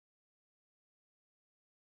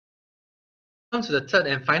Welcome to the third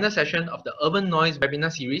and final session of the Urban Noise webinar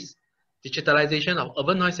series, Digitalization of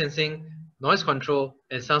Urban Noise Sensing, Noise Control,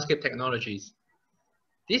 and Soundscape Technologies.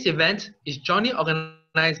 This event is jointly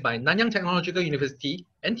organized by Nanyang Technological University,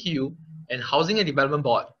 NTU, and Housing and Development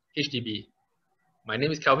Board, HDB. My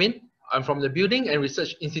name is Kelvin. I'm from the Building and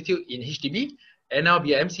Research Institute in HDB, and I'll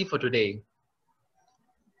be your MC for today.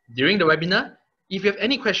 During the webinar, if you have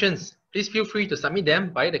any questions, please feel free to submit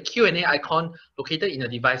them via the Q&A icon located in your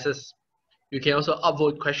devices. You can also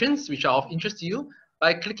upvote questions which are of interest to you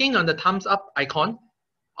by clicking on the thumbs up icon.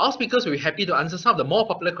 Our speakers will be happy to answer some of the more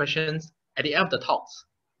popular questions at the end of the talks.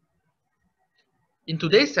 In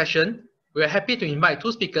today's session, we are happy to invite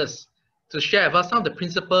two speakers to share with us some of the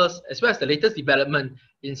principles as well as the latest development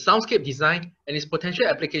in soundscape design and its potential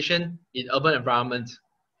application in urban environments.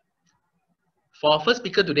 For our first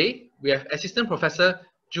speaker today, we have Assistant Professor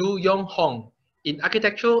Ju Yong Hong in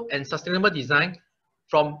Architectural and Sustainable Design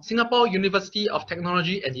from Singapore University of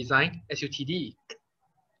Technology and Design, SUTD.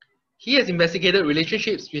 He has investigated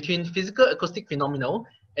relationships between physical acoustic phenomena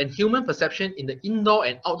and human perception in the indoor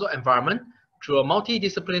and outdoor environment through a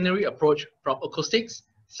multidisciplinary approach from acoustics,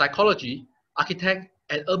 psychology, architect,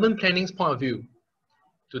 and urban planning's point of view.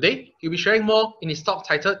 Today, he'll be sharing more in his talk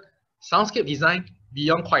titled Soundscape Design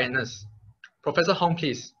Beyond Quietness. Professor Hong,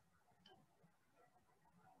 please.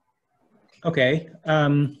 Okay.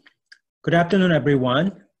 Good afternoon,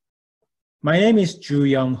 everyone. My name is Ju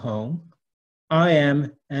Young Hong. I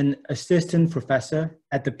am an assistant professor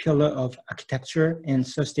at the Pillar of Architecture and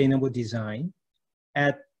Sustainable Design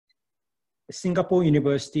at Singapore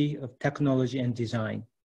University of Technology and Design.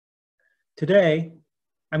 Today,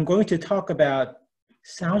 I'm going to talk about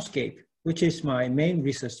soundscape, which is my main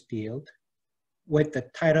research field, with the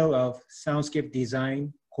title of Soundscape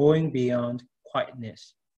Design Going Beyond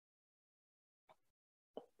Quietness.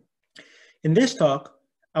 In this talk,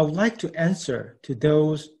 I would like to answer to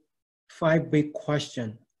those 5 big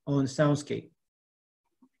questions on soundscape.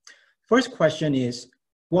 First question is,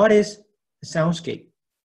 what is a soundscape?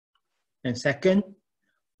 And second,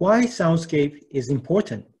 why soundscape is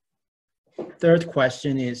important? Third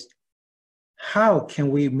question is, how can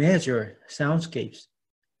we measure soundscapes?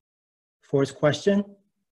 Fourth question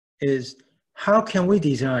is, how can we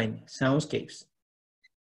design soundscapes?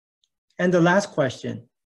 And the last question,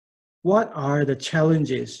 what are the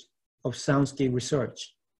challenges of soundscape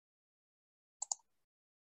research?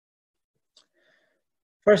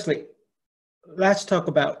 Firstly, let's talk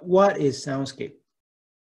about what is soundscape.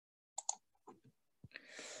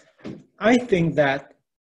 I think that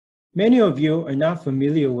many of you are not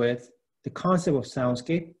familiar with the concept of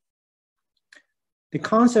soundscape. The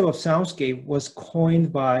concept of soundscape was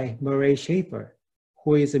coined by Murray Schafer,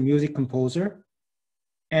 who is a music composer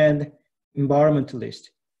and environmentalist.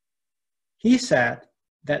 He said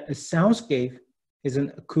that a soundscape is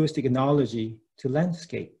an acoustic analogy to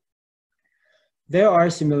landscape. There are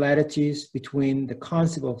similarities between the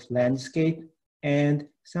concept of landscape and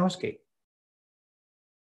soundscape.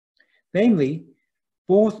 Namely,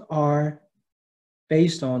 both are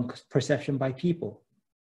based on perception by people.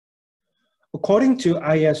 According to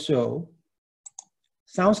ISO,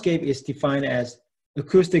 soundscape is defined as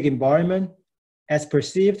acoustic environment as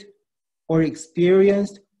perceived or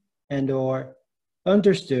experienced and/or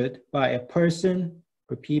understood by a person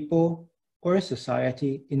or people or a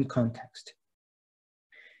society in context.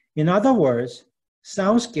 In other words,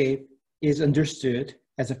 soundscape is understood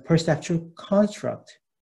as a perceptual construct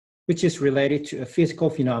which is related to a physical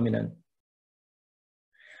phenomenon.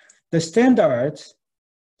 The standards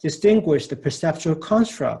distinguish the perceptual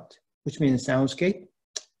construct, which means soundscape,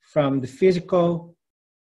 from the physical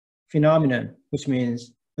phenomenon, which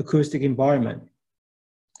means acoustic environment.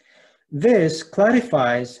 This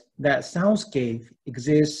clarifies that soundscape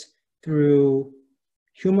exists through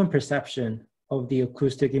human perception of the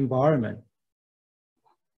acoustic environment.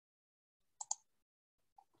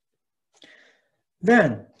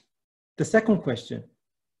 Then, the second question,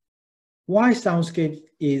 why soundscape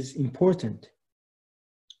is important?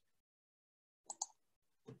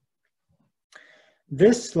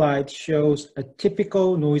 This slide shows a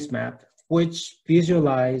typical noise map which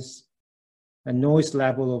visualizes a noise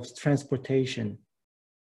level of transportation,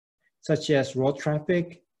 such as road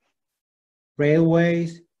traffic,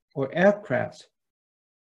 railways, or aircraft.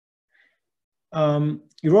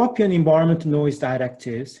 European Environmental Noise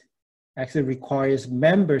Directives actually requires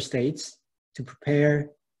member states to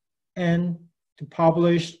prepare and to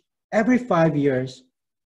publish every 5 years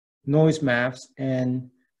noise maps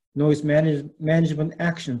and noise management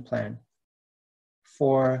action plan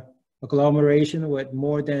for agglomeration with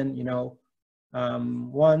more than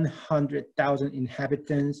 100,000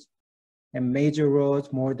 inhabitants and major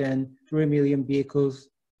roads, more than 3 million vehicles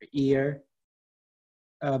a year.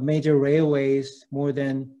 Major railways, more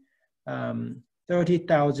than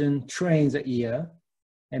 30,000 trains a year,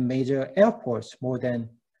 and major airports, more than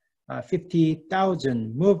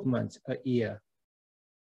 50,000 movements a year.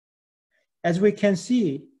 As we can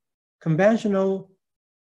see, conventional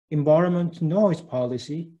environment noise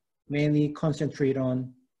policy mainly concentrate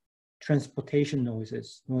on transportation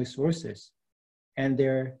noises, noise sources, and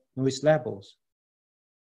their noise levels.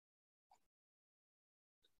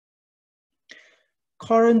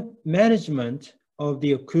 Current management of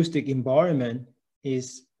the acoustic environment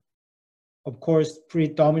is, of course,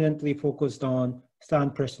 predominantly focused on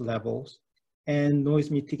sound pressure levels and noise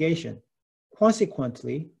mitigation.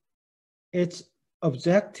 Consequently, its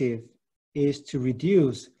objective is to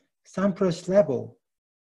reduce sound pressure level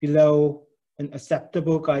below an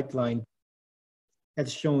acceptable guideline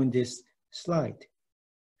as shown in this slide.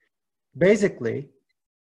 Basically,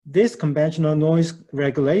 this conventional noise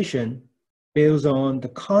regulation builds on the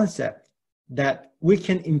concept that we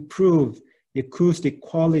can improve the acoustic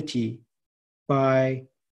quality by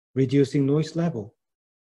reducing noise level.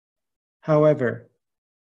 However,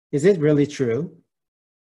 is it really true?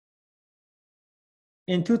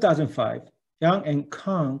 In 2005, Yang and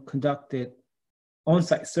Kang conducted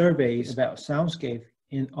on-site surveys about soundscape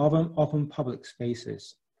in open public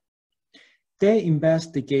spaces. They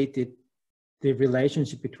investigated the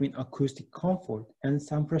relationship between acoustic comfort and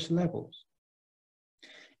sound pressure levels.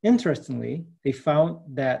 Interestingly, they found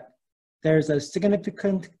that there's a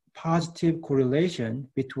significant positive correlation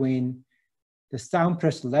between the sound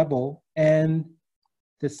pressure level and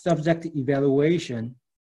the subjective evaluation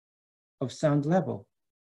of sound level.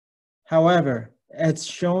 However, as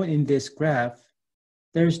shown in this graph,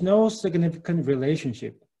 there is no significant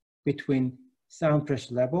relationship between sound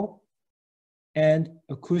pressure level and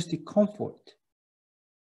acoustic comfort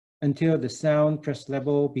until the sound pressure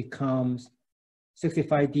level becomes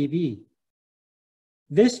 65 dB.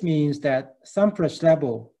 This means that sound pressure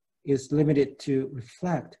level is limited to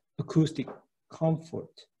reflect acoustic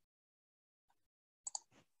comfort.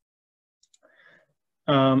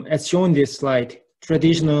 As shown in this slide,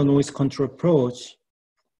 traditional noise control approach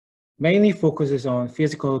mainly focuses on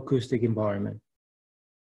physical acoustic environment.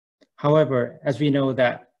 However, as we know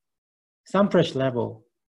that sound pressure level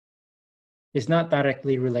is not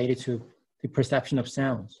directly related to the perception of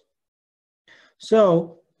sounds.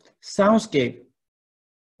 So, soundscape,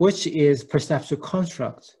 which is perceptual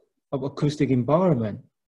construct of acoustic environment,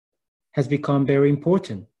 has become very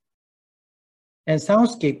important. And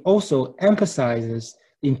soundscape also emphasizes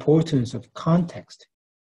the importance of context.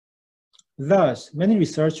 Thus, many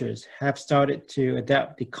researchers have started to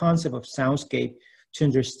adapt the concept of soundscape to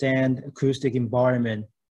understand acoustic environment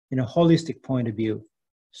in a holistic point of view.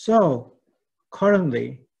 So,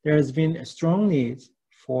 currently, there has been a strong need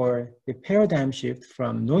for the paradigm shift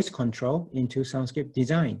from noise control into soundscape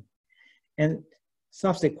design. And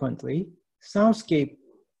subsequently, soundscape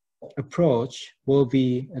approach will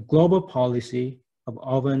be a global policy of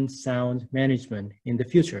urban sound management in the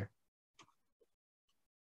future.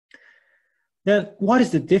 Then, what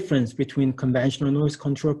is the difference between conventional noise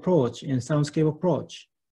control approach and soundscape approach?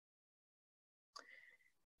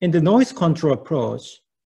 In the noise control approach,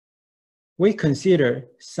 we consider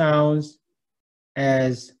sounds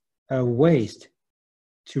as a waste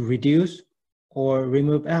to reduce or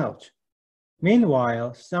remove out.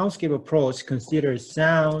 Meanwhile, soundscape approach considers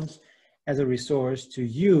sounds as a resource to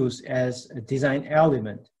use as a design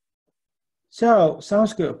element. So,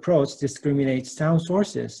 soundscape approach discriminates sound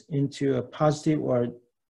sources into a positive or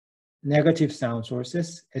negative sound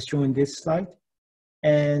sources, as shown in this slide,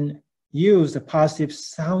 and use the positive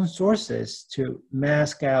sound sources to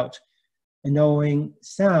mask out annoying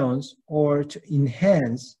sounds or to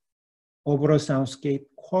enhance overall soundscape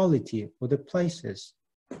quality of the places.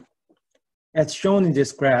 As shown in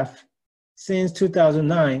this graph, since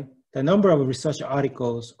 2009, the number of research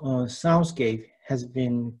articles on soundscape has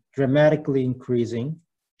been dramatically increasing,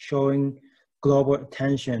 showing global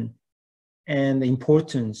attention and the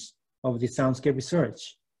importance of the soundscape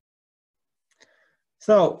research.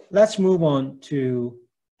 So let's move on to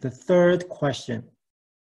the third question.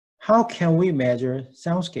 How can we measure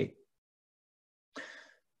soundscape?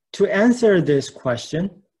 To answer this question,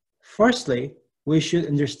 firstly, we should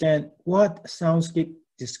understand what soundscape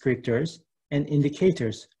descriptors and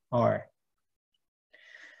indicators are.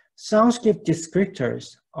 Soundscape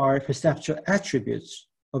descriptors are perceptual attributes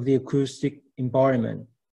of the acoustic environment,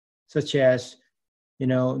 such as,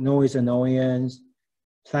 noise annoyance,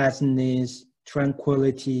 pleasantness,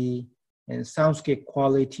 tranquility, and soundscape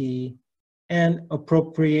quality, and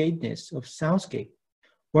appropriateness of soundscape,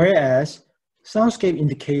 whereas soundscape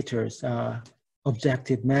indicators are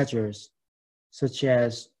objective measures such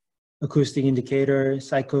as acoustic indicator,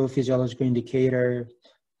 psychophysiological indicator,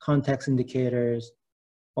 context indicators,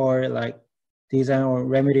 or like design or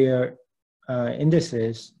remedial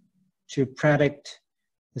indices to predict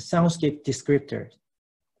the soundscape descriptors.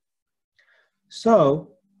 So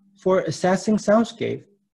for assessing soundscape,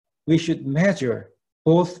 we should measure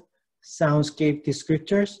both soundscape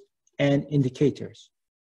descriptors and indicators.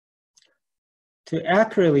 To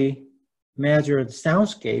accurately measure the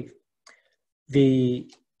soundscape,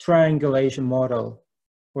 the triangulation model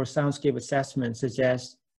for soundscape assessment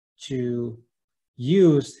suggests to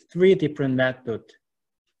use 3 different methods.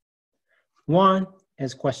 One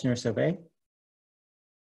is questionnaire survey,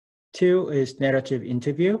 2 is narrative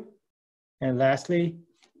interview, and lastly,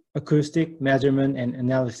 acoustic measurement and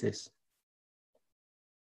analysis.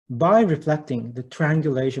 By reflecting the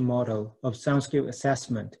triangulation model of soundscape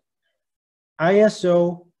assessment,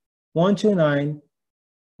 ISO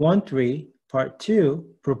 12913 Part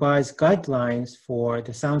 2 provides guidelines for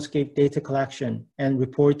the soundscape data collection and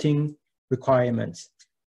reporting requirements.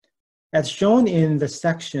 As shown in the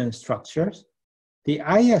section structures, the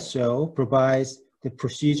ISO provides the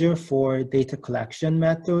procedure for data collection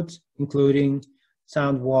methods, including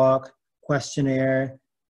sound walk, questionnaire,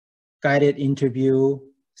 guided interview,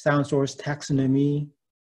 sound source taxonomy,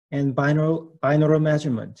 and binaural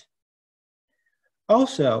measurement.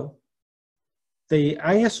 Also, the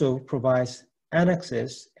ISO provides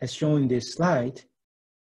annexes as shown in this slide.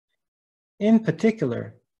 In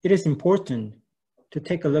particular, it is important to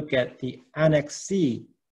take a look at the Annex C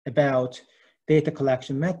about data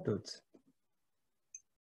collection methods.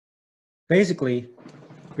 Basically,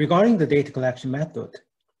 regarding the data collection method,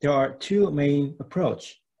 there are 2 main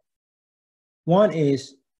approaches. One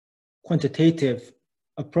is quantitative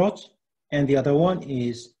approach, and the other one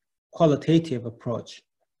is qualitative approach.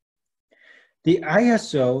 The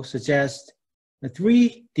ISO suggests the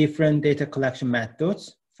 3 different data collection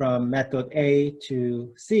methods from method A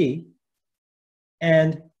to C,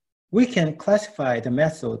 and we can classify the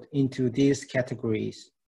method into these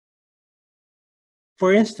categories.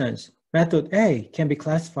 For instance, method A can be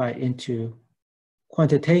classified into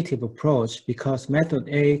quantitative approach because method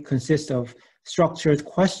A consists of structured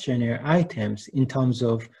questionnaire items in terms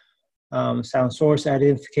of sound source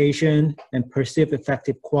identification and perceived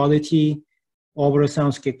effective quality, overall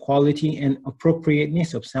soundscape quality, and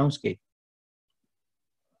appropriateness of soundscape.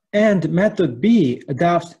 And method B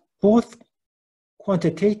adopts both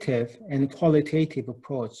quantitative and qualitative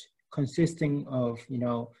approach consisting of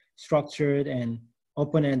structured and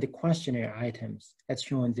open-ended questionnaire items as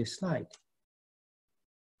shown in this slide.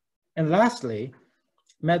 And lastly,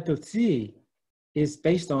 method C is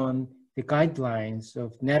based on the guidelines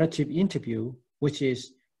of narrative interview, which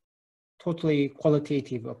is totally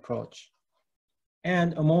qualitative approach.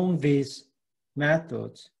 And among these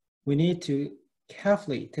methods, we need to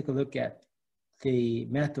carefully take a look at the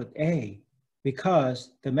method A,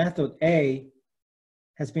 because the method A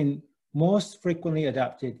has been most frequently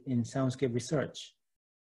adopted in soundscape research.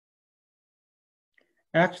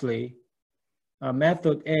 Actually,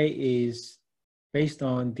 method A is based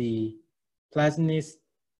on the pleasantness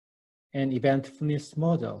and eventfulness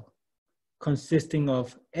model, consisting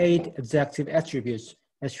of 8 objective attributes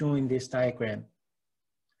as shown in this diagram.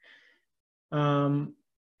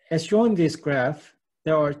 As shown in this graph,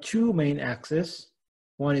 there are 2 main axes.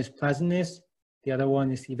 One is pleasantness, the other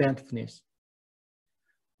one is eventfulness.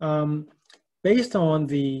 Based on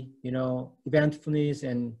the eventfulness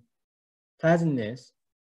and pleasantness,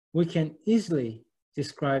 we can easily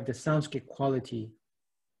describe the soundscape quality.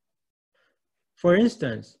 For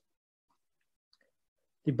instance,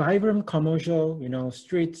 the vibrant commercial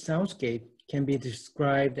street soundscape can be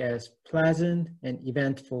described as pleasant and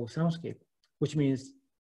eventful soundscape, which means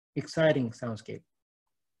exciting soundscape.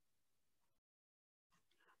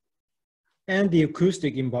 And the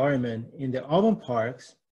acoustic environment in the urban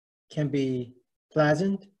parks can be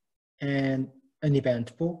pleasant and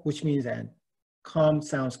uneventful, which means a calm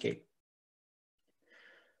soundscape.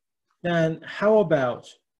 Then how about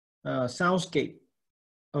soundscape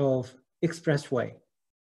of expressway?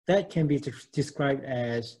 That can be described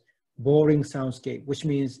as boring soundscape, which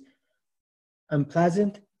means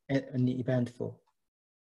unpleasant and uneventful.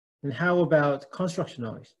 And how about construction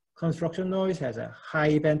noise? Construction noise has a high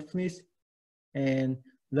eventfulness and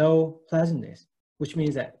low pleasantness, which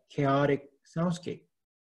means a chaotic soundscape.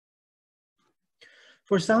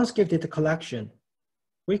 For soundscape data collection,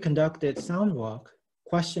 we conducted sound walk,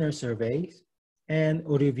 questionnaire surveys, and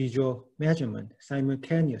audiovisual measurement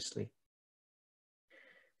simultaneously.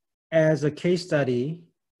 as a case study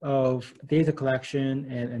of data collection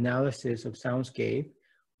and analysis of Soundscape,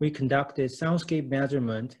 we conducted Soundscape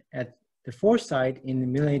measurement at the 4th site in the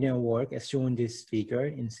Millennium Work, as shown in this figure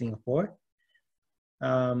in Singapore.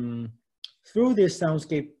 Through this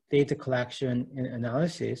Soundscape data collection and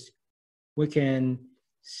analysis, we can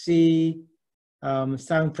see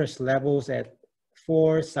sound pressure levels at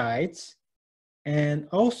 4 sites, and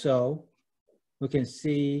also we can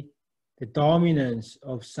see the dominance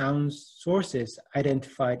of sound sources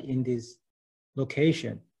identified in this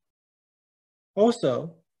location.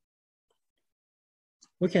 Also,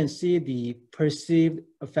 we can see the perceived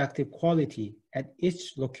effective quality at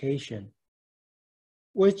each location,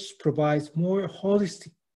 which provides more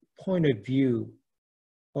holistic point of view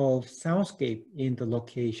of soundscape in the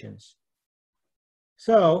locations.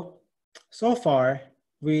 So far,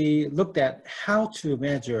 we looked at how to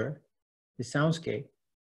measure the soundscape.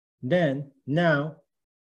 Now,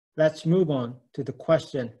 let's move on to the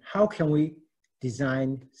question, how can we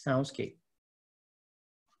design soundscape?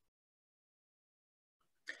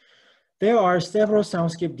 There are several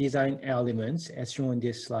soundscape design elements as shown in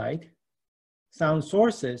this slide. Sound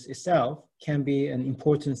sources itself can be an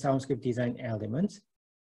important soundscape design element.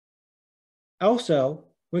 Also,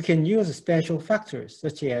 we can use special factors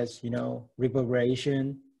such as,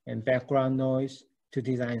 reverberation and background noise to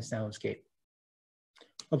design soundscape.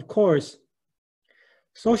 Of course,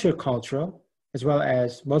 social cultural as well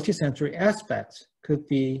as multisensory aspects could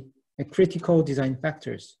be critical design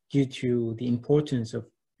factors due to the importance of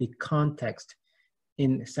the context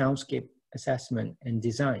in soundscape assessment and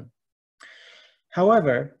design.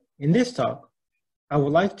 However, in this talk, I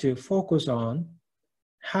would like to focus on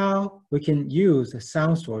how we can use the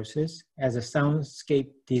sound sources as a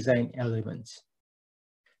soundscape design element.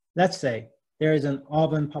 Let's say there is an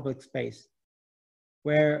urban public space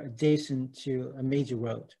where adjacent to a major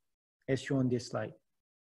road, as shown in this slide.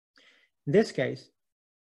 In this case,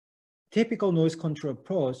 typical noise control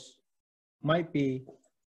approach might be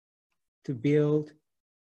to build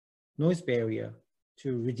noise barrier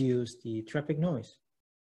to reduce the traffic noise.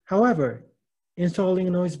 However, installing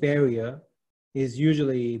a noise barrier is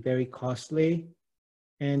usually very costly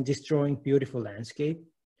and destroying beautiful landscape.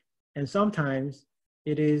 And sometimes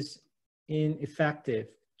it is ineffective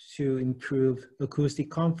to improve acoustic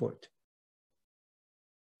comfort.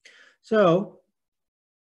 So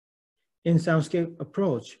in soundscape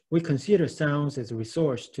approach, we consider sounds as a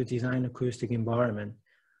resource to design acoustic environment.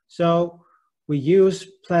 So we use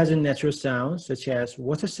pleasant natural sounds such as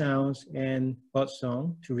water sounds and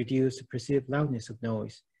birdsong to reduce the perceived loudness of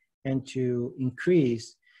noise and to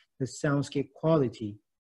increase the soundscape quality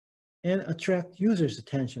and attract users'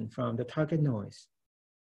 attention from the target noise.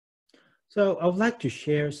 So I would like to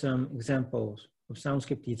share some examples of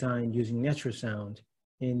soundscape design using natural sound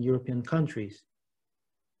in European countries.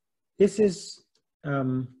 This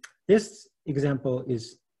example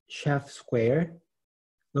is Chef Square,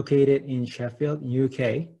 located in Sheffield,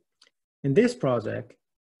 UK. In this project,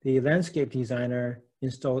 the landscape designer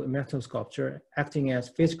installed a metal sculpture acting as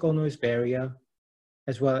physical noise barrier,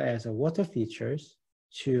 as well as water features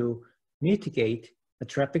to mitigate the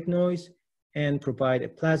traffic noise and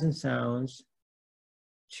provide pleasant sounds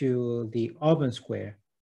to the urban square.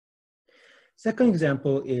 Second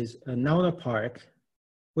example is Nauna Park,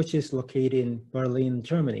 which is located in Berlin,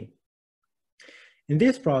 Germany. In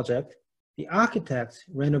this project, the architects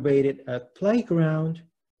renovated a playground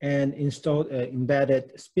and installed an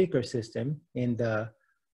embedded speaker system in the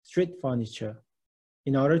street furniture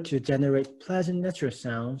in order to generate pleasant natural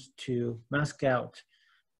sounds to mask out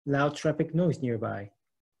loud traffic noise nearby.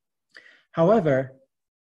 However,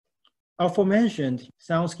 aforementioned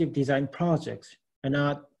soundscape design projects are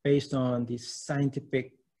not based on the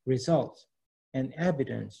scientific results and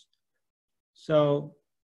evidence. So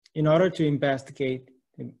in order to investigate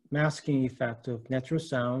the masking effect of natural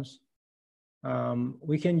sounds,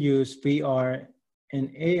 we can use VR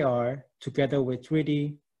and AR together with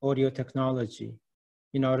 3D audio technology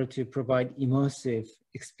in order to provide immersive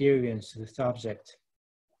experience to the subject.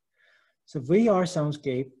 So VR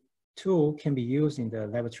soundscape tool can be used in the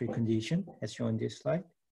laboratory condition, as shown in this slide.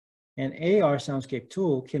 And AR soundscape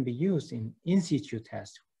tool can be used in situ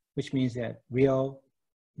test, which means that real,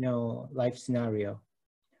 life scenario.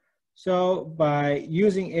 So by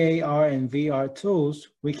using AR and VR tools,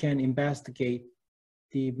 we can investigate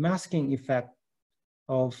the masking effect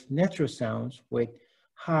of natural sounds with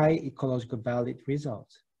high ecological valid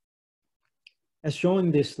results. As shown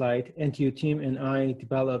in this slide, NTU team and I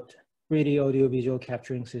developed 3D audio-visual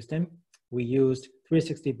capturing system. We used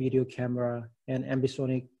 360 video camera and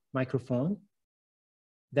ambisonic microphone.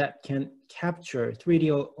 that can capture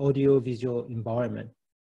 3D audio-visual environment.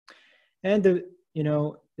 And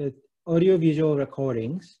the audio-visual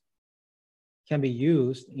recordings can be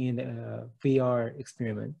used in VR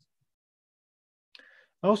experiments.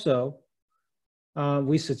 Also,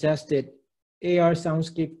 we suggested AR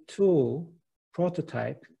Soundscape tool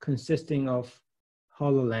prototype consisting of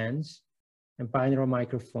HoloLens and binaural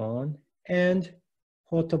microphone and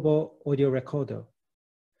portable audio recorder.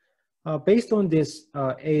 Based on this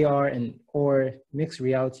AR or mixed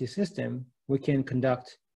reality system, we can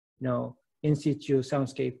conduct in situ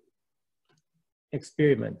soundscape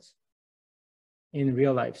experiments in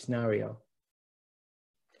real life scenario.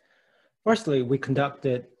 Firstly, we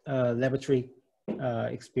conducted a laboratory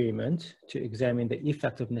experiment to examine the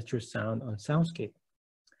effect of natural sound on soundscape.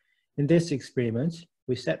 In this experiment,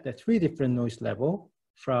 we set the 3 different noise levels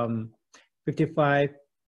from 55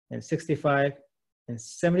 and 65 and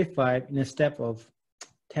 75 in a step of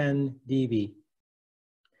 10 dB.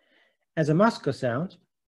 As a masker sound,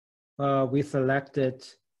 we selected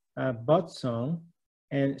bird song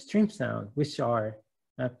and stream sound, which are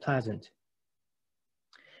pleasant.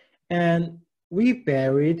 And we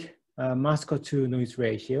varied masker to noise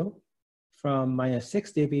ratio from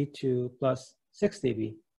 -6 dB to +6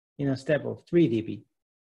 dB in a step of 3 dB.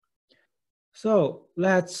 So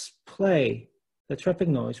let's play the traffic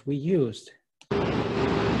noise we used.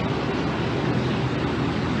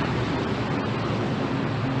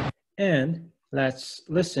 And let's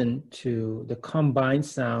listen to the combined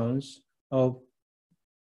sounds of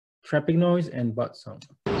traffic noise and bird song.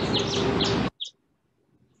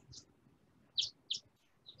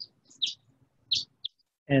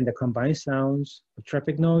 And the combined sounds of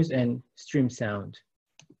traffic noise and stream sound.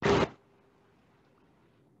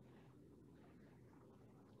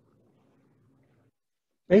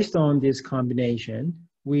 Based on this combination,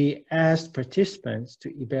 we asked participants to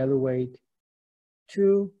evaluate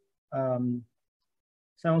 2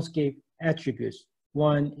 soundscape attributes.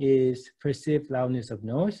 One is perceived loudness of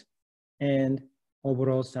noise and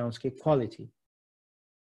overall soundscape quality.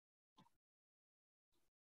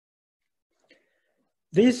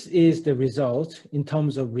 This is the result in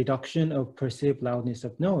terms of reduction of perceived loudness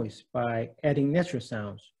of noise by adding natural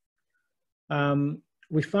sounds.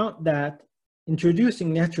 We found that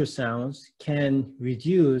introducing natural sounds can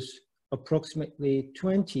reduce approximately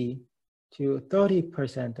 20 to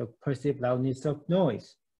 30% of perceived loudness of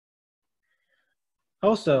noise.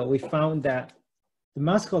 Also, we found that the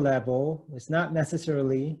masker level is not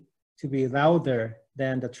necessarily to be louder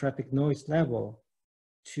than the traffic noise level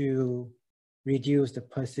to reduce the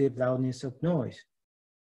perceived loudness of noise.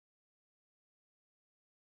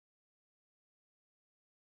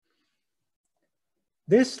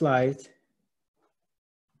 This slide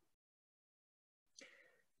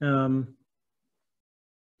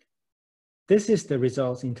this is the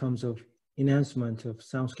results in terms of enhancement of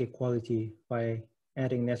soundscape quality by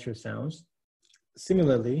adding natural sounds.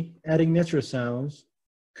 Similarly, adding natural sounds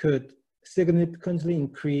could significantly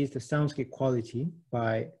increase the soundscape quality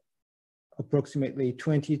by approximately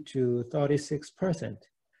 20 to 36%.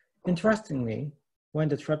 Interestingly, when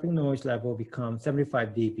the traffic noise level becomes 75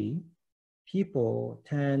 dB, people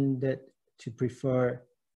tended to prefer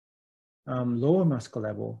lower masker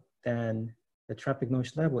level than the traffic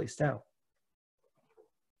noise level itself.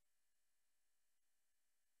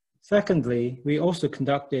 Secondly, we also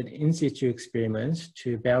conducted in situ experiments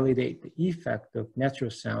to validate the effect of natural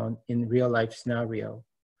sound in real life scenario.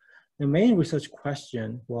 The main research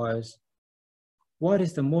question was, what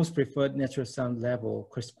is the most preferred natural sound level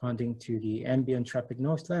corresponding to the ambient traffic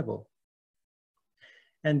noise level?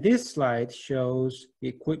 And this slide shows the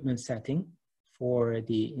equipment setting for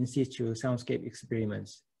the in situ soundscape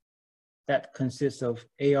experiments. That consists of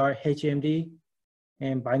AR HMD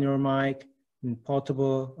and binaural mic and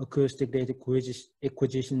portable acoustic data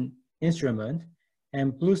acquisition instrument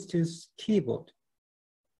and Bluetooth keyboard.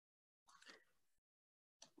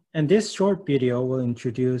 And this short video will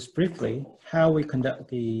introduce briefly how we conduct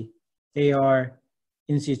the AR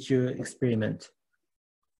in situ experiment.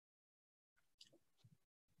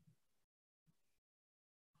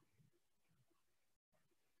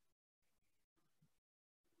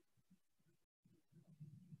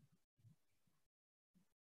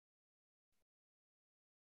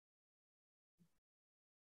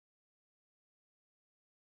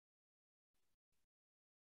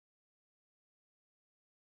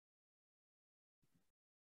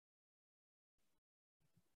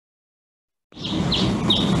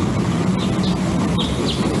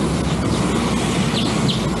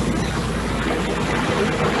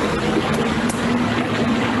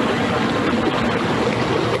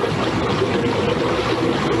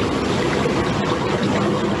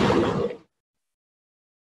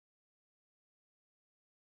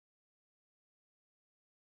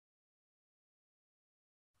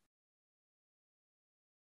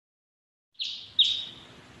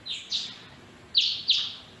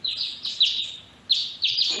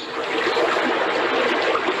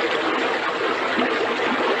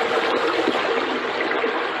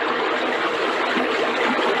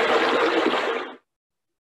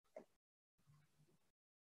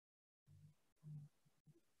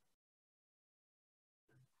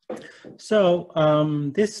 So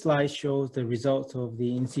this slide shows the results of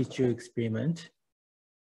the in situ experiment.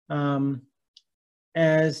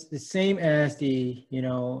 As the same as the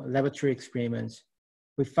laboratory experiments,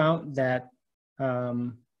 we found that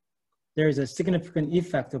there is a significant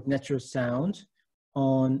effect of natural sound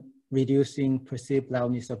on reducing perceived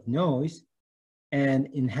loudness of noise and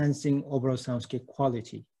enhancing overall soundscape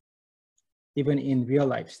quality, even in real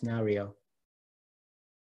life scenario.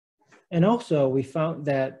 And also we found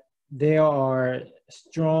that there are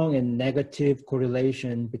strong and negative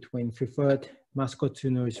correlation between preferred mask to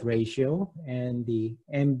noise ratio and the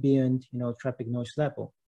ambient traffic noise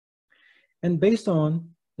level. And based on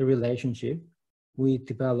the relationship, we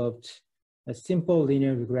developed a simple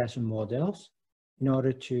linear regression models in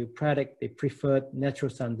order to predict the preferred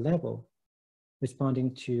natural sound level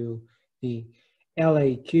responding to the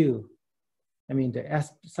LAQ, the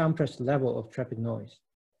sound pressure level of traffic noise.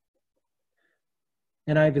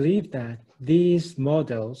 And I believe that these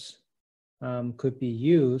models could be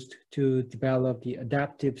used to develop the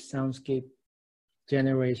adaptive soundscape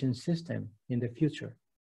generation system in the future.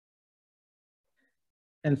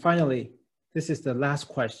 And finally, this is the last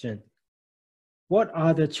question. What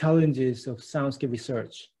are the challenges of soundscape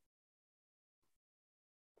research?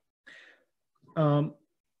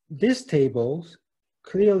 These tables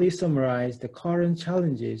clearly summarize the current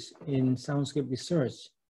challenges in soundscape research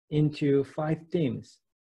into 5 themes.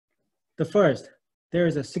 The first, there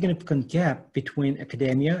is a significant gap between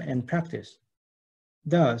academia and practice.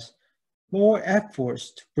 Thus, more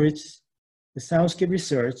efforts to bridge the soundscape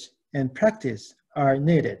research and practice are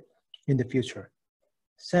needed in the future.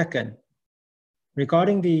 Second,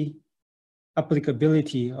 regarding the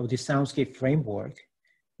applicability of the soundscape framework,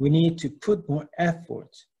 we need to put more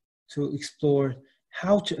effort to explore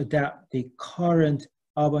how to adapt the current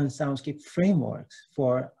urban soundscape frameworks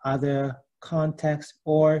for other contexts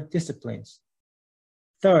or disciplines.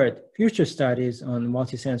 Third, future studies on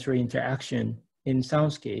multisensory interaction in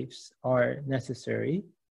soundscapes are necessary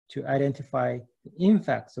to identify the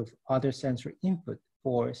impacts of other sensory input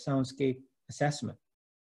for soundscape assessment.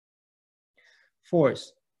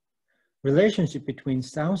 Fourth, relationship between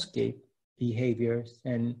soundscape behaviors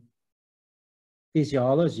and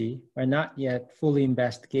physiology are not yet fully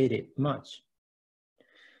investigated much.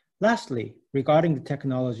 Lastly, regarding the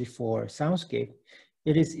technology for soundscape,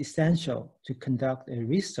 it is essential to conduct a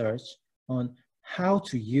research on how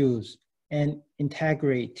to use and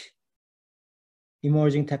integrate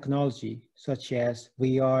emerging technology such as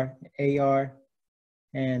VR, AR,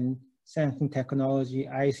 and sensing technology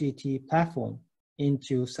ICT platform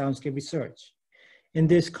into soundscape research. In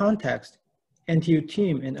this context, NTU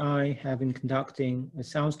team and I have been conducting a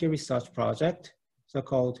soundscape research project,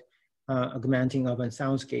 so-called Augmenting Urban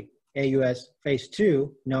Soundscape, AUS Phase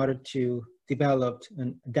 2, in order to develop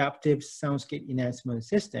an adaptive soundscape enhancement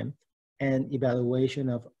system and evaluation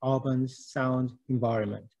of urban sound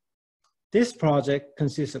environment. This project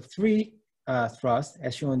consists of 3 thrusts,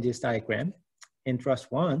 as shown in this diagram. In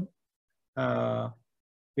thrust 1,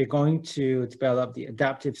 we're going to develop the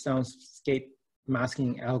adaptive soundscape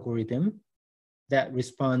masking algorithm that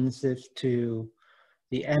responds to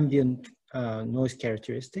the ambient noise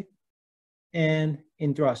characteristic. And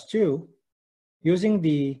in thrust 2, using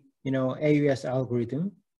the AUS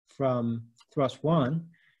algorithm from thrust 1,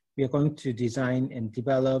 we are going to design and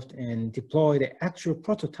develop and deploy the actual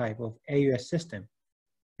prototype of AUS system.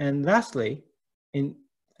 And lastly, in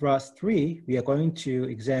thrust 3, we are going to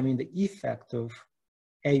examine the effect of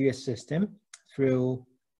AUS system through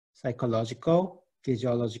psychological,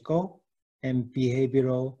 physiological, and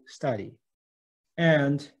behavioral study.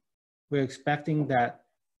 And we're expecting that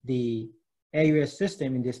the AUS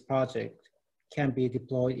system in this project can be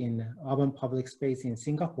deployed in urban public space in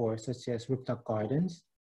Singapore, such as rooftop gardens,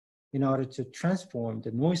 in order to transform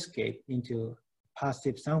the noisescape into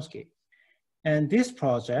positive soundscape. And this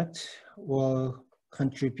project will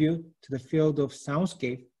contribute to the field of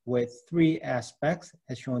soundscape with 3 aspects,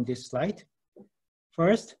 as shown on this slide.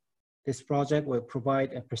 First, this project will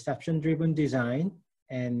provide a perception-driven design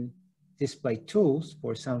and display tools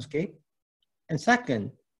for soundscape. And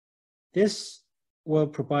second, this will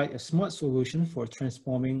provide a smart solution for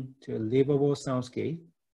transforming to a livable soundscape.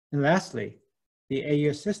 And lastly, the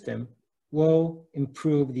AUS system will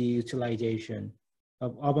improve the utilization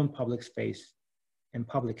of urban public space and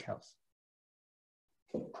public health.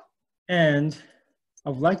 And I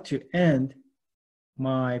would like to end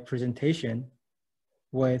my presentation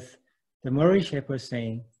with the Murray Schafer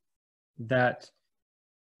saying that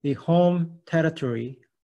the home territory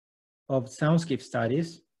of soundscape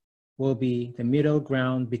studies will be the middle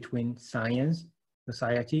ground between science,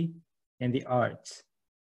 society, and the arts.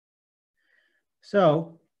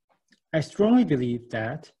 So I strongly believe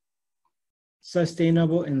that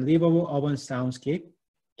sustainable and livable urban soundscape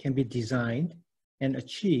can be designed and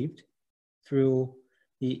achieved through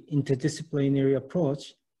the interdisciplinary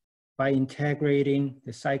approach by integrating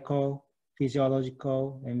the psycho,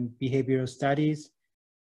 physiological, and behavioral studies,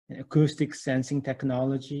 and acoustic sensing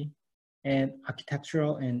technology, and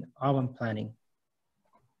architectural and urban planning.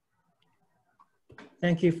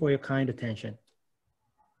 Thank you for your kind attention.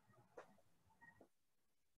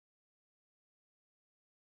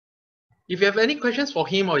 If you have any questions for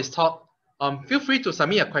him or his talk, feel free to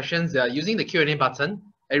submit your questions using the Q&A button.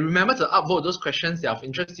 And remember to upvote those questions that are of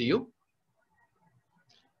interest to you.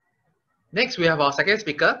 Next, we have our second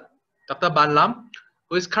speaker, Dr. Ban Lam,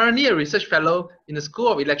 who is currently a research fellow in the School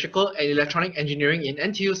of Electrical and Electronic Engineering in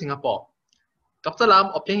NTU, Singapore. Dr.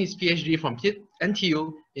 Lam obtained his PhD from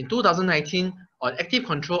NTU in 2019 on active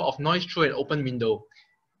control of noise through an open window.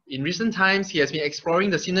 In recent times, he has been exploring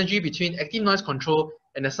the synergy between active noise control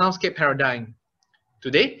and the soundscape paradigm.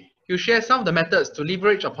 Today, he'll share some of the methods to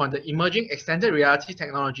leverage upon the emerging extended reality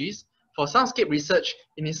technologies for soundscape research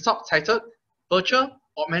in his talk titled Virtual,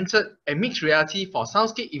 Augmented, and Mixed Reality for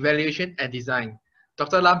Soundscape Evaluation and Design.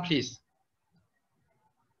 Dr. Lam, please.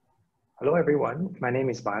 Hello everyone, my name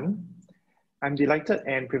is Ban. I'm delighted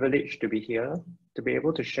and privileged to be here to be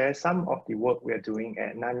able to share some of the work we are doing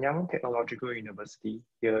at Nanyang Technological University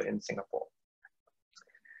here in Singapore.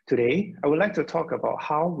 Today, I would like to talk about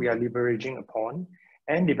how we are leveraging upon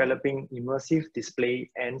and developing immersive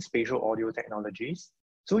display and spatial audio technologies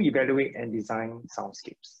to evaluate and design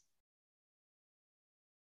soundscapes.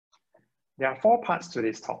 There are 4 parts to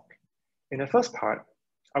this talk. In the first part,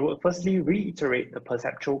 I will firstly reiterate the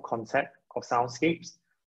perceptual concept of soundscapes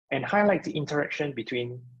and highlight the interaction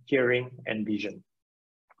between hearing and vision,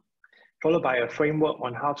 followed by a framework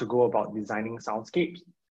on how to go about designing soundscapes,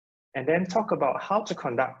 and then talk about how to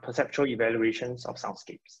conduct perceptual evaluations of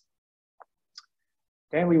soundscapes.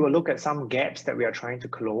 Then we will look at some gaps that we are trying to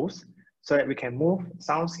close so that we can move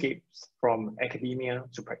soundscapes from academia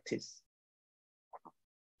to practice.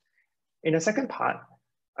 In the second part,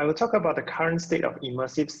 I will talk about the current state of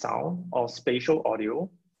immersive sound or spatial audio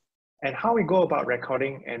and how we go about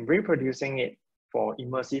recording and reproducing it for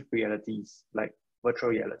immersive realities like virtual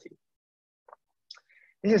reality.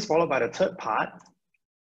 This is followed by the third part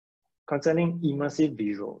concerning immersive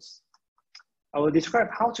visuals. I will describe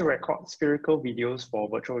how to record spherical videos for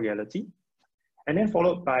virtual reality, and then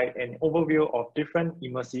followed by an overview of different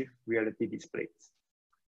immersive reality displays.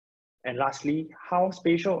 And lastly, how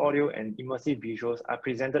spatial audio and immersive visuals are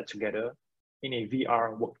presented together in a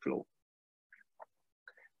VR workflow.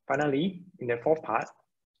 Finally, in the fourth part,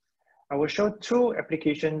 I will show 2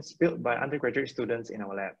 applications built by undergraduate students in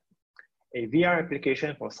our lab, a VR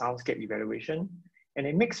application for soundscape evaluation and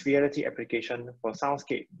a mixed reality application for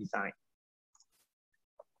soundscape design.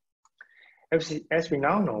 As we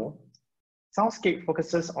now know, soundscape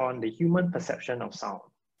focuses on the human perception of sound.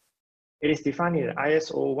 It is defined in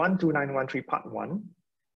ISO 12913 Part 1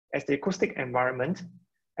 as the acoustic environment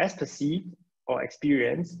as perceived or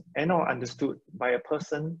experienced and or understood by a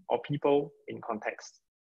person or people in context.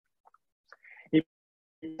 It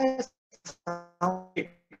is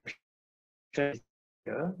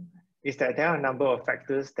that there are a number of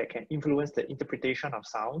factors that can influence the interpretation of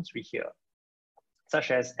sounds we hear,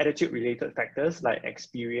 such as attitude-related factors like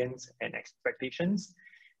experience and expectations,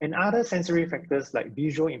 and other sensory factors like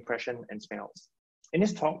visual impression and smells. In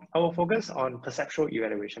this talk, I will focus on perceptual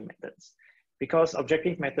evaluation methods because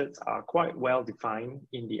objective methods are quite well defined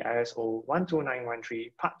in the ISO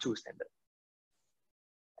 12913 Part 2 standard.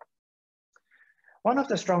 One of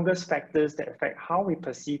the strongest factors that affect how we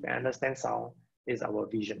perceive and understand sound is our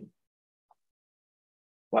vision.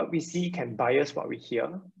 What we see can bias what we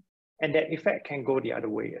hear, and that effect can go the other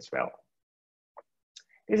way as well.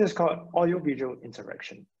 This is called audio-visual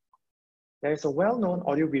interaction. There is a well-known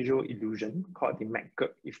audio-visual illusion called the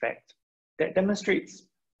McGurk effect that demonstrates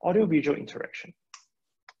audio-visual interaction.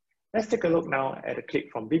 Let's take a look now at a clip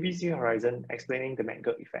from BBC Horizon explaining the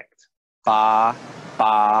McGurk effect. Ba,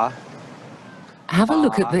 ba. Have a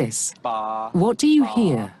look at this. Ba, What do you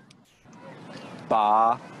hear?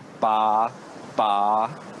 ba, ba, ba,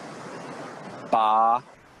 ba,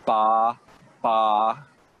 ba, ba.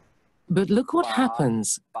 But look what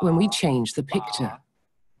happens when we change the picture.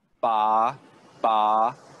 Ba,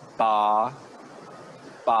 ba, ba,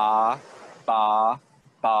 ba, ba,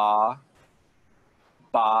 ba,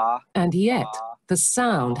 ba. And yet, the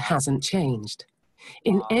sound hasn't changed.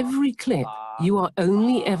 In every clip, you are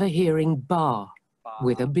only ever hearing ba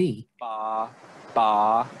with a B. Ba,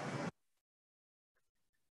 ba.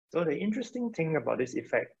 So the interesting thing about this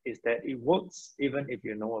effect is that it works even if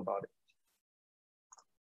you know about it.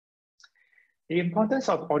 The importance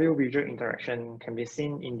of audio-visual interaction can be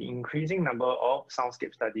seen in the increasing number of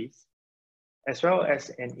soundscape studies, as well as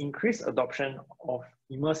an increased adoption of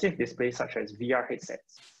immersive displays such as VR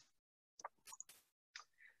headsets.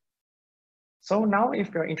 So now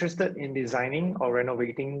if you're interested in designing or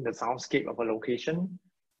renovating the soundscape of a location,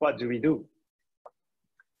 what do we do?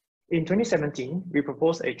 In 2017, we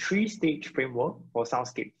proposed a 3-stage framework for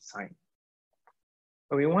soundscape design.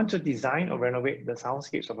 When we want to design or renovate the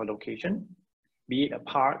soundscapes of a location, be it a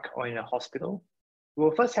park or in a hospital, we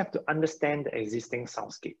will first have to understand the existing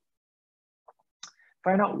soundscape.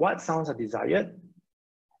 Find out what sounds are desired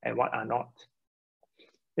and what are not.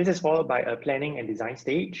 This is followed by a planning and design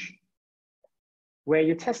stage, where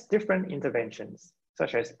you test different interventions,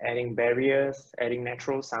 such as adding barriers, adding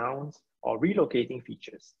natural sounds, or relocating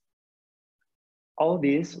features. All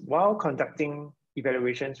this while conducting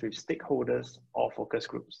evaluations with stakeholders or focus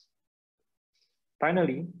groups.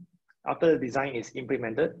 Finally, after the design is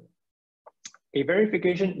implemented, a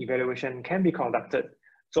verification evaluation can be conducted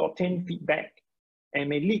to obtain feedback and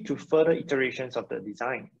may lead to further iterations of the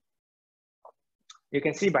design. You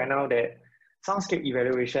can see by now that soundscape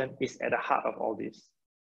evaluation is at the heart of all this.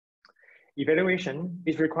 Evaluation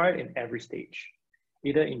is required in every stage,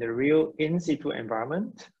 either in the real in-situ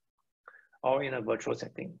environment or in a virtual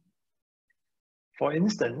setting. For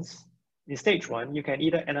instance, in stage 1, you can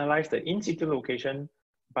either analyze the in-situ location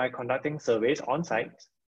by conducting surveys on site,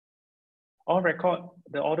 or record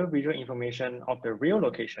the audio-visual information of the real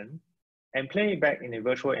location and play it back in a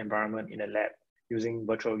virtual environment in a lab using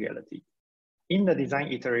virtual reality. In the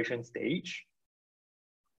design iteration stage,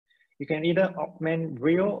 you can either augment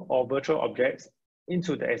real or virtual objects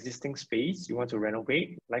into the existing space you want to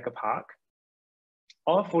renovate, like a park,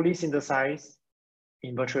 or fully synthesize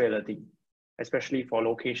in virtual reality, especially for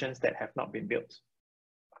locations that have not been built.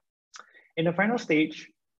 In the final stage,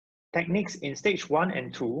 techniques in stage 1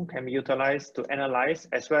 and 2 can be utilized to analyze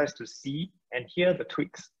as well as to see and hear the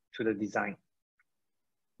tweaks to the design.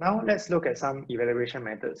 Now let's look at some evaluation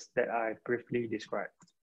methods that I briefly described.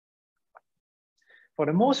 For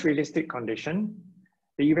the most realistic condition,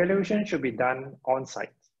 the evaluation should be done on site.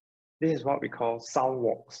 This is what we call sound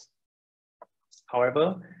walks.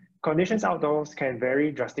 However, conditions outdoors can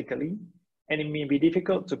vary drastically, and it may be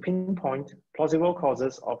difficult to pinpoint plausible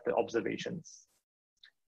causes of the observations.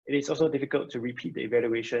 It is also difficult to repeat the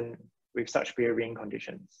evaluation with such varying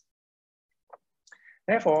conditions.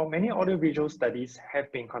 Therefore, many audiovisual studies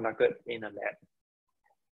have been conducted in a lab.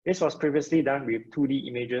 This was previously done with 2D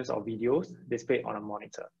images or videos displayed on a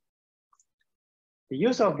monitor. The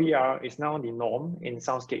use of VR is now the norm in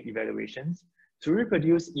soundscape evaluations to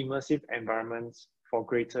reproduce immersive environments for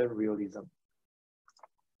greater realism.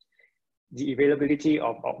 The availability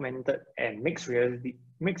of augmented and mixed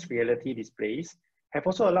reality displays have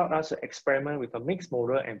also allowed us to experiment with a mixed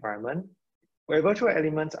modal environment where virtual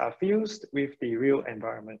elements are fused with the real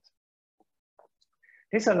environment.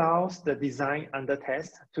 This allows the design under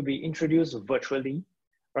test to be introduced virtually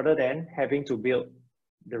rather than having to build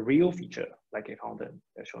the real feature like a fountain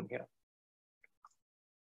as shown here.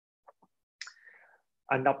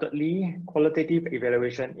 Undoubtedly, qualitative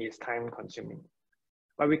evaluation is time consuming,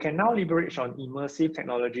 but we can now leverage on immersive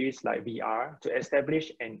technologies like VR to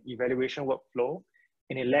establish an evaluation workflow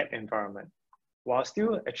in a lab environment, while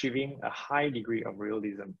still achieving a high degree of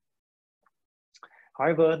realism.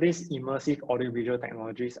 However, these immersive audiovisual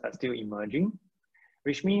technologies are still emerging,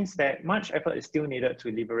 which means that much effort is still needed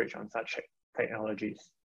to leverage on such technologies.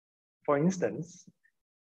 For instance,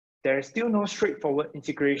 there is still no straightforward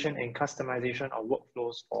integration and customization of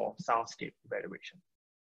workflows for soundscape evaluation.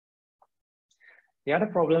 The other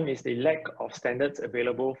problem is the lack of standards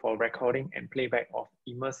available for recording and playback of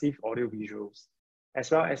immersive audiovisuals,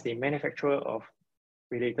 as well as the manufacture of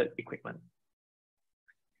related equipment.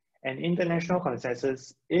 An international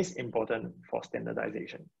consensus is important for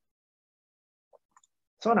standardization.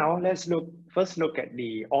 So now let's first look at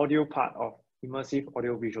the audio part of immersive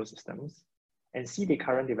audiovisual systems and see the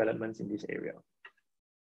current developments in this area.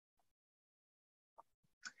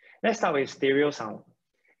 Let's start with stereo sound.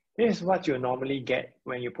 This is what you normally get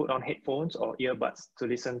when you put on headphones or earbuds to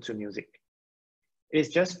listen to music. It is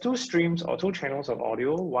just 2 streams or 2 channels of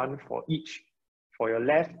audio, one for each, for your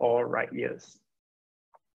left or right ears.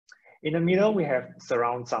 In the middle, we have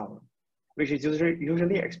surround sound, which is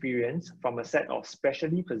usually experienced from a set of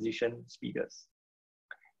specially positioned speakers.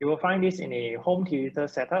 You will find this in a home theater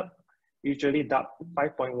setup, usually DUB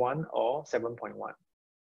 5.1 or 7.1,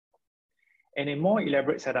 and a more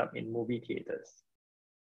elaborate setup in movie theaters.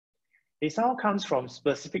 A sound comes from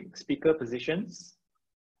specific speaker positions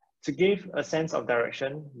to give a sense of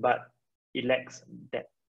direction, but it lacks depth.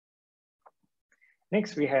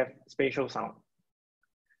 Next, we have spatial sound.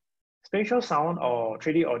 Spatial sound, or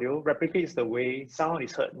 3D audio, replicates the way sound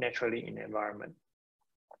is heard naturally in the environment.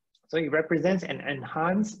 So it represents an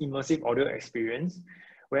enhanced immersive audio experience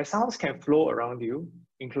where sounds can flow around you,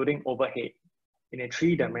 including overhead, in a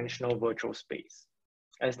three-dimensional virtual space,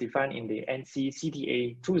 as defined in the NC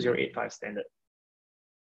CTA 2085 standard.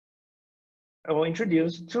 I will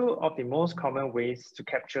introduce two of the most common ways to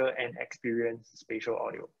capture and experience spatial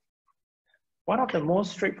audio. One of the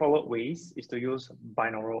most straightforward ways is to use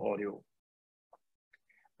binaural audio.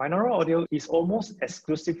 Binaural audio is almost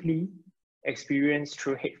exclusively experienced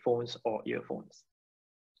through headphones or earphones.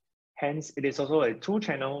 Hence, it is also a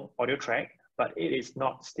two-channel audio track, but it is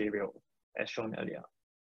not stereo, as shown earlier.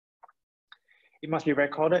 It must be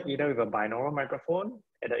recorded either with a binaural microphone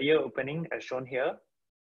at the ear opening, as shown here,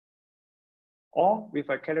 or with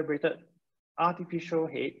a calibrated artificial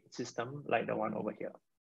head system like the one over here.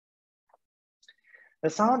 The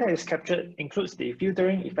sound that is captured includes the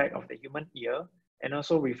filtering effect of the human ear and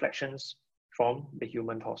also reflections from the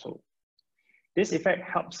human torso. This effect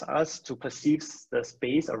helps us to perceive the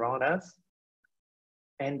space around us,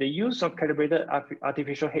 and the use of calibrated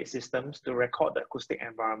artificial head systems to record the acoustic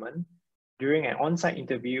environment during an on-site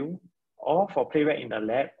interview or for playback in the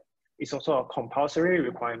lab is also a compulsory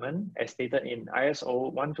requirement as stated in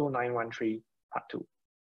ISO 12913 Part 2.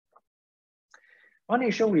 One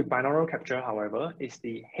issue with binaural capture, however, is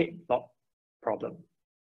the head lock problem.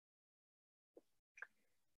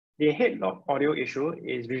 The head lock audio issue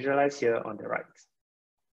is visualized here on the right.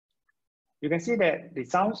 You can see that the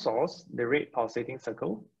sound source, the red pulsating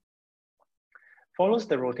circle, follows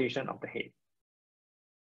the rotation of the head.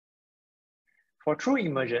 For true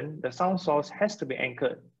immersion, the sound source has to be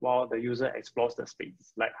anchored while the user explores the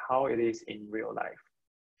space, like how it is in real life.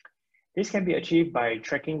 This can be achieved by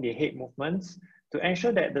tracking the head movements to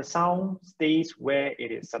ensure that the sound stays where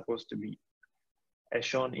it is supposed to be, as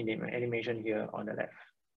shown in the animation here on the left.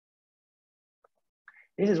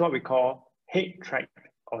 This is what we call head-tracked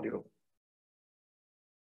audio.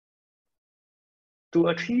 To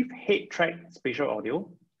achieve head-tracked spatial audio,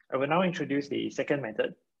 I will now introduce the second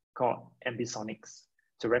method called ambisonics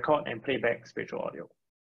to record and playback spatial audio.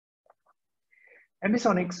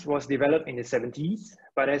 Ambisonics was developed in the 70s,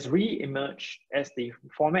 but has re-emerged as the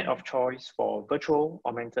format of choice for virtual,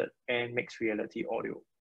 augmented, and mixed reality audio.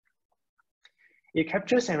 It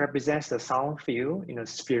captures and represents the sound field in a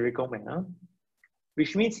spherical manner,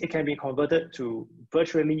 which means it can be converted to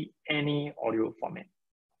virtually any audio format.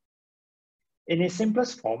 In its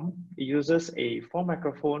simplest form, it uses a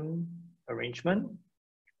 4-microphone arrangement,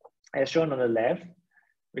 as shown on the left,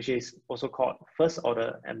 which is also called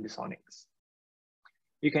first-order ambisonics.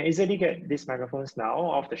 You can easily get these microphones now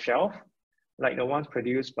off the shelf, like the ones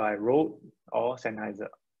produced by Rode or Sennheiser.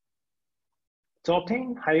 To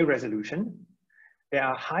obtain higher resolution, there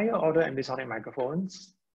are higher order ambisonic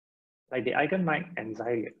microphones, like the Eigenmic and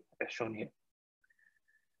Zyriad, as shown here.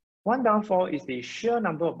 One downfall is the sheer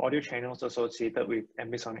number of audio channels associated with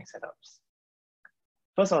ambisonic setups.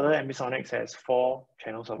 First order ambisonics has 4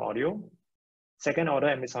 channels of audio, second order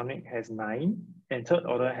ambisonic has 9, and third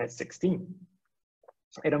order has 16.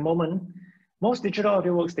 At the moment, most digital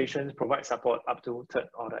audio workstations provide support up to third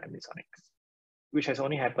order ambisonics, which has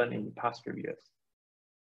only happened in the past few years.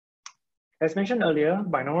 As mentioned earlier,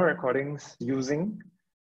 binaural recordings using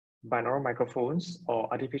binaural microphones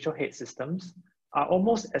or artificial head systems are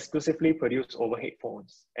almost exclusively produced over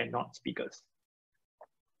headphones and not speakers.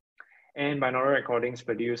 And binaural recordings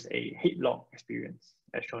produce a head lock experience,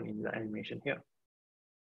 as shown in the animation here.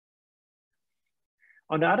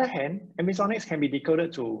 On the other hand, ambisonics can be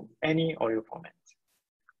decoded to any audio format.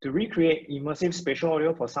 To recreate immersive spatial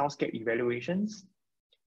audio for soundscape evaluations,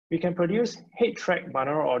 we can produce head-tracked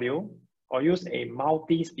binaural audio or use a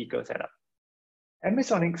multi-speaker setup.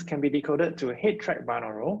 Ambisonics can be decoded to head-tracked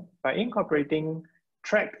binaural by incorporating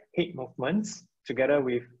tracked head movements together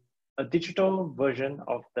with a digital version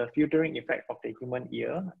of the filtering effect of the human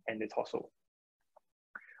ear and the torso,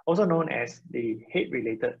 also known as the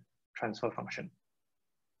head-related transfer function.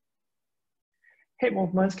 Head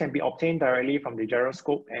movements can be obtained directly from the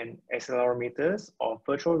gyroscope and accelerometers of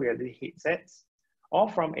virtual reality headsets or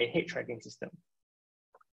from a head tracking system.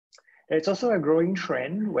 There's also a growing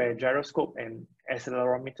trend where gyroscope and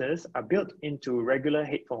accelerometers are built into regular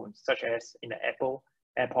headphones, such as in the Apple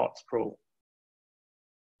AirPods Pro.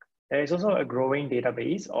 There is also a growing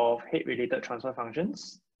database of head-related transfer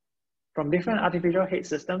functions from different artificial head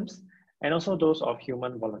systems and also those of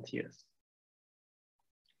human volunteers.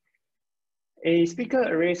 A speaker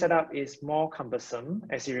array setup is more cumbersome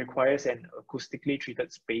as it requires an acoustically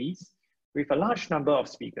treated space with a large number of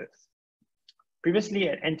speakers. Previously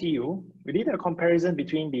at NTU, we did a comparison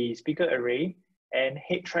between the speaker array and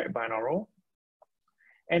head-track binaural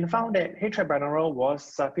and found that head-track binaural was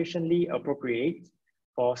sufficiently appropriate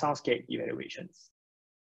for soundscape evaluations.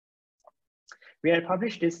 We had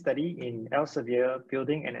published this study in Elsevier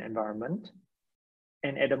Building and Environment,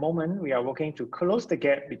 and at the moment, we are working to close the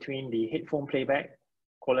gap between the headphone playback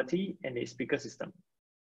quality and the speaker system.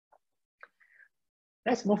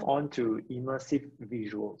 Let's move on to immersive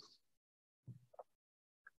visuals.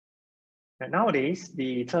 Nowadays,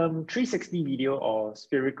 the term 360 video or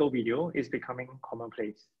spherical video is becoming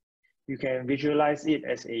commonplace. You can visualize it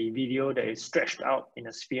as a video that is stretched out in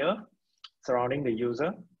a sphere surrounding the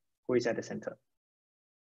user who is at the center.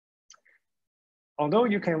 Although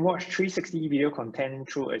you can watch 360 video content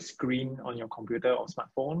through a screen on your computer or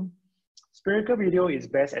smartphone, spherical video is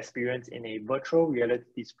best experienced in a virtual reality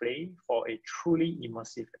display for a truly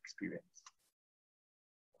immersive experience.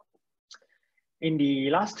 In the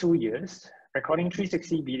last 2 years, recording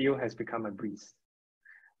 360 video has become a breeze.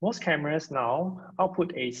 Most cameras now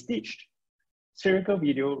output a stitched spherical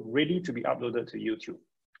video ready to be uploaded to YouTube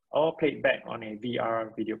or played back on a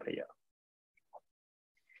VR video player.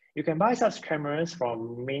 You can buy such cameras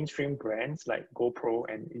from mainstream brands like GoPro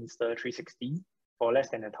and Insta360 for less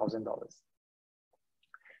than $1,000.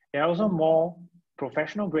 There are also more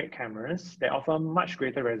professional grade cameras that offer much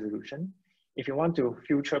greater resolution if you want to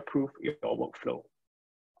future-proof your workflow.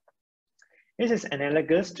 This is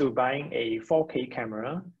analogous to buying a 4K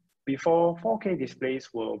camera before 4K displays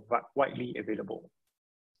were widely available.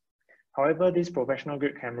 However, these professional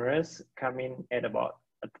grade cameras come in at about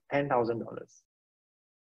 $10,000.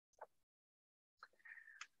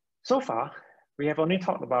 So far, we have only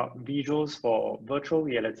talked about visuals for virtual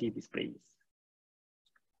reality displays.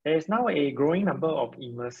 There is now a growing number of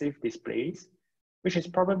immersive displays, which is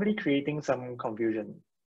probably creating some confusion.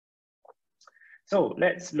 So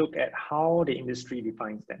let's look at how the industry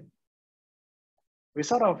defines them. We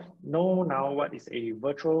sort of know now what is a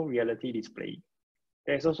virtual reality display.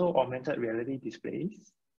 There's also augmented reality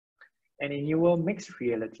displays and a newer mixed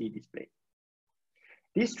reality display.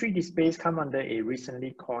 These three displays come under a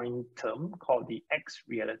recently coined term called the X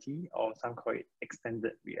reality, or some call it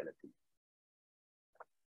extended reality.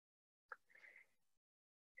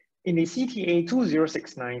 In the CTA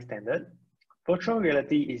 2069 standard, virtual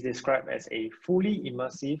reality is described as a fully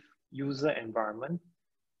immersive user environment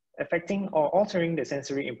affecting or altering the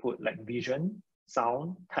sensory input like vision,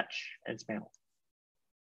 sound, touch, and smell.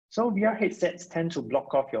 So VR headsets tend to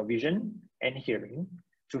block off your vision and hearing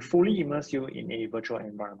to fully immerse you in a virtual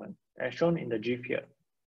environment, as shown in the GIF here.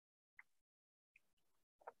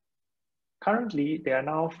 Currently, there are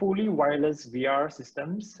now fully wireless VR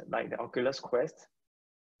systems like the Oculus Quest,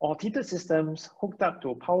 or tethered systems hooked up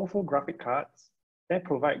to powerful graphic cards that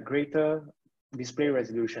provide greater display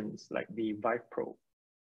resolutions like the Vive Pro.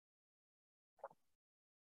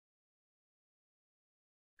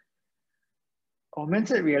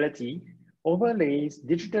 Augmented reality overlays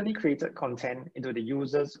digitally created content into the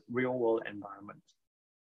user's real-world environment.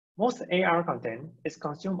 Most AR content is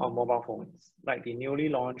consumed on mobile phones, like the newly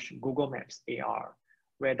launched Google Maps AR,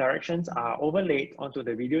 where directions are overlaid onto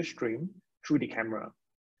the video stream through the camera,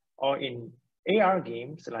 or in AR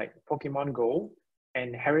games like Pokemon Go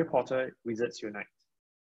and Harry Potter Wizards Unite.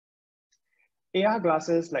 AR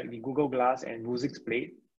glasses like the Google Glass and Vuzix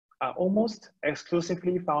Blade are almost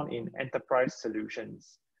exclusively found in enterprise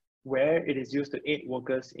solutions, where it is used to aid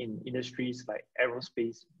workers in industries like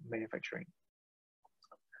aerospace manufacturing.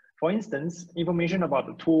 For instance, information about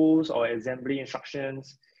the tools or assembly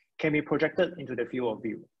instructions can be projected into the field of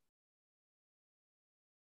view.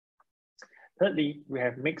 Thirdly, we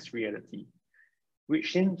have mixed reality,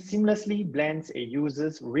 which seamlessly blends a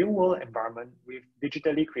user's real-world environment with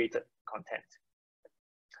digitally created content,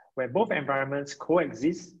 where both environments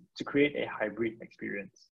coexist to create a hybrid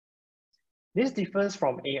experience. This differs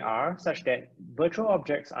from AR such that virtual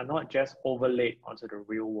objects are not just overlaid onto the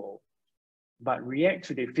real world, but react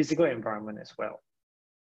to the physical environment as well.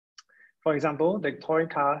 For example, the toy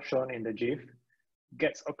car shown in the GIF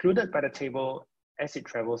gets occluded by the table as it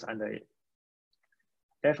travels under it.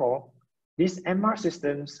 Therefore, these MR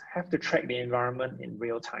systems have to track the environment in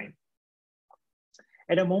real time.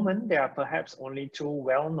 At the moment, there are perhaps only two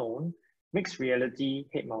well-known mixed reality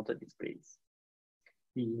head-mounted displays: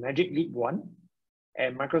 the Magic Leap 1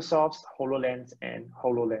 and Microsoft's HoloLens and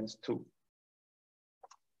HoloLens 2.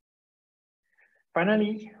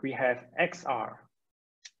 Finally, we have XR,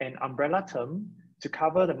 an umbrella term to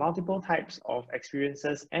cover the multiple types of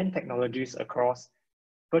experiences and technologies across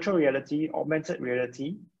virtual reality, augmented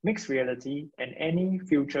reality, mixed reality, and any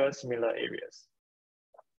future similar areas.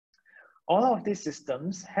 All of these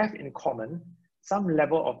systems have in common some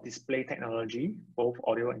level of display technology, both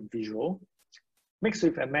audio and visual, mixed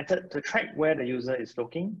with a method to track where the user is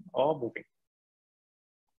looking or moving.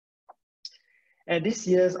 At this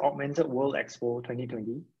year's Augmented World Expo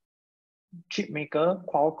 2020, chipmaker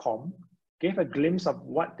Qualcomm gave a glimpse of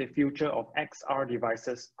what the future of XR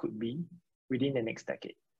devices could be within the next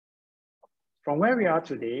decade. From where we are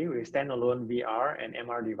today with standalone VR and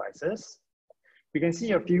MR devices, we can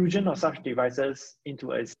see a fusion of such devices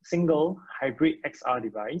into a single hybrid XR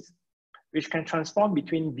device, which can transform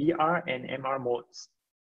between VR and MR modes,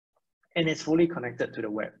 and is fully connected to the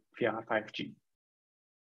web via 5G.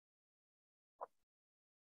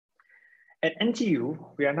 At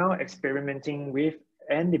NTU, we are now experimenting with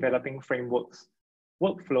and developing frameworks,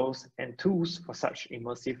 workflows, and tools for such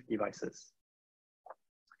immersive devices.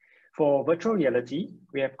 For virtual reality,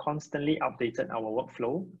 we have constantly updated our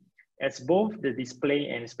workflow as both the display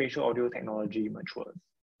and spatial audio technology matures.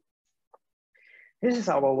 This is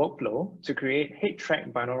our workflow to create head-track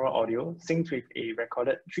binaural audio synced with a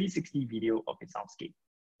recorded 360 video of a soundscape.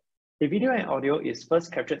 The video and audio is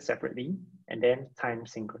first captured separately and then time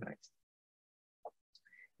synchronized.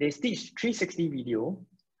 The stitched 360 video,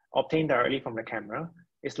 obtained directly from the camera,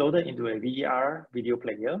 is loaded into a VR video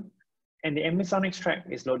player, and the ambisonics track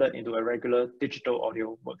is loaded into a regular digital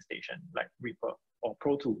audio workstation like Reaper or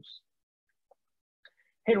Pro Tools.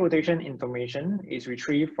 Head rotation information is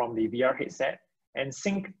retrieved from the VR headset and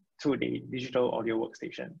synced to the digital audio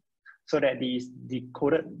workstation so that the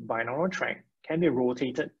decoded binaural track can be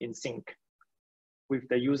rotated in sync with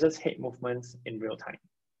the user's head movements in real time.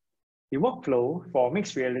 The workflow for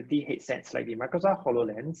mixed reality headsets like the Microsoft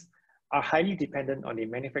HoloLens are highly dependent on the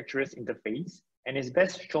manufacturer's interface and is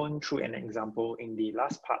best shown through an example in the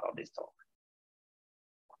last part of this talk.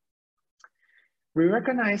 We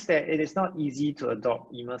recognize that it is not easy to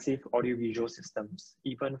adopt immersive audiovisual systems,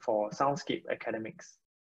 even for Soundscape academics,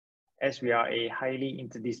 as we are a highly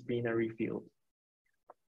interdisciplinary field.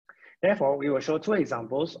 Therefore, we will show two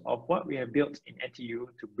examples of what we have built in NTU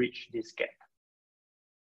to bridge this gap.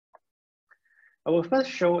 I will first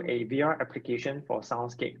show a VR application for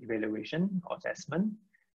soundscape evaluation or assessment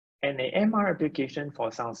and a MR application for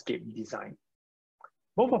soundscape design.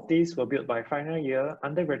 Both of these were built by final year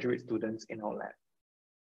undergraduate students in our lab.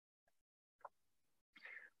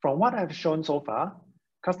 From what I've shown so far,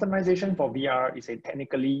 customization for VR is a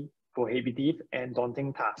technically prohibitive and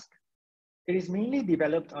daunting task. It is mainly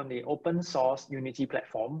developed on the open source Unity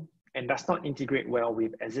platform and does not integrate well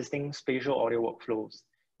with existing spatial audio workflows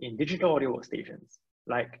in digital audio workstations,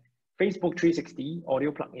 like Facebook 360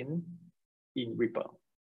 audio plugin in Reaper.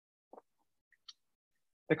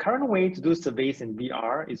 The current way to do surveys in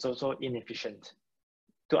VR is also inefficient.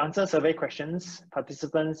 To answer survey questions,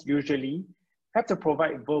 participants usually have to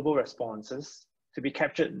provide verbal responses to be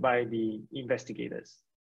captured by the investigators,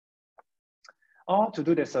 or to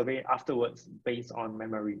do the survey afterwards based on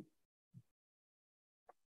memory.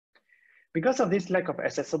 Because of this lack of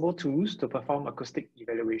accessible tools to perform acoustic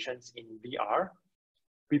evaluations in VR,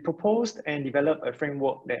 we proposed and developed a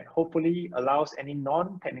framework that hopefully allows any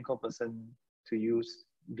non-technical person to use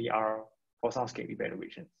VR for soundscape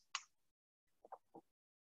evaluations.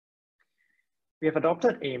 We have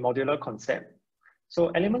adopted a modular concept, so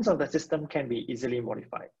elements of the system can be easily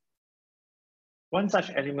modified. One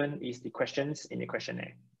such element is the questions in a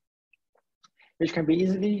questionnaire, which can be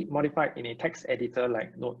easily modified in a text editor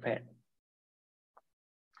like Notepad.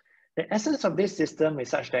 The essence of this system is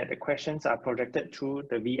such that the questions are projected through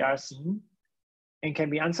the VR scene and can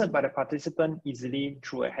be answered by the participant easily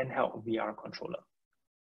through a handheld VR controller.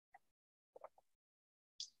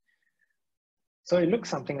 So it looks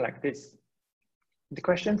something like this. The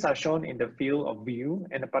questions are shown in the field of view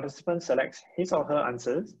and the participant selects his or her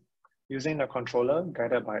answers using the controller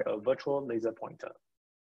guided by a virtual laser pointer.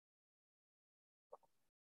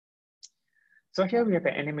 So here we have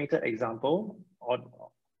an animated example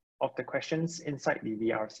of the questions inside the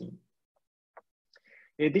VR scene.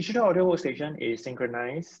 A digital audio workstation is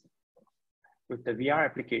synchronized with the VR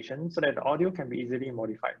application so that the audio can be easily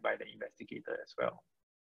modified by the investigator as well.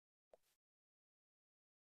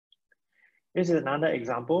 This is another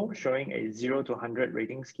example showing a 0 to 100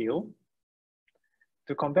 rating scale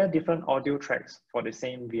to compare different audio tracks for the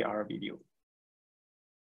same VR video.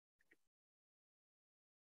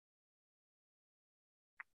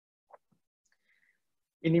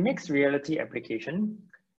 In the mixed reality application,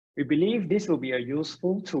 we believe this will be a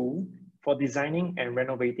useful tool for designing and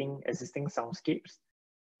renovating existing soundscapes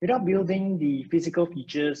without building the physical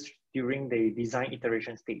features during the design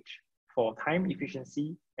iteration stage for time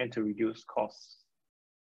efficiency and to reduce costs.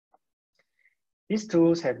 These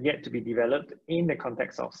tools have yet to be developed in the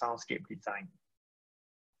context of soundscape design.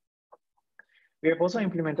 We have also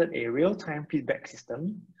implemented a real-time feedback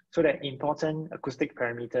system so that important acoustic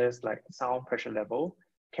parameters like sound pressure level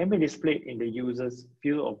can be displayed in the user's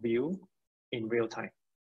field of view in real time.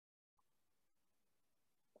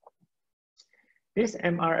 This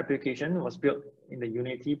MR application was built in the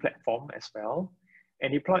Unity platform as well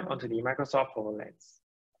and deployed onto the Microsoft HoloLens.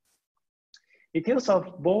 Details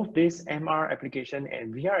of both this MR application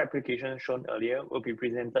and VR application shown earlier will be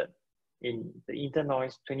presented in the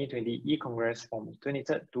Internoise 2020 e-Congress from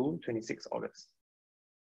 23rd to 26th August.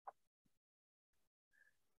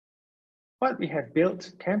 What we have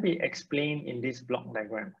built can be explained in this block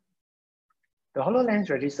diagram. The HoloLens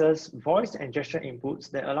registers voice and gesture inputs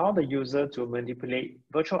that allow the user to manipulate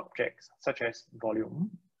virtual objects such as volume,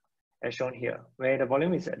 as shown here, where the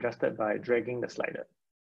volume is adjusted by dragging the slider.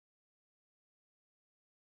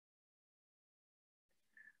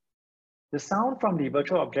 The sound from the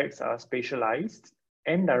virtual objects are spatialized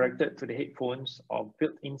and directed to the headphones or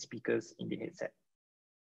built-in speakers in the headset.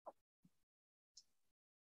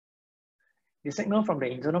 The signal from the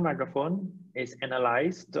internal microphone is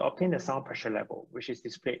analyzed to obtain the sound pressure level, which is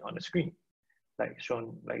displayed on the screen, like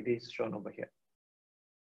this shown over here.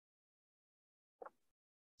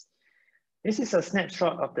 This is a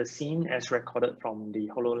snapshot of the scene as recorded from the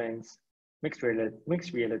HoloLens mixed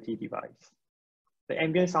reality device. The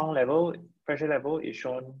ambient sound level, pressure level is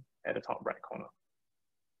shown at the top right corner.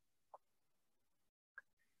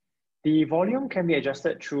 The volume can be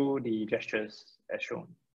adjusted through the gestures as shown.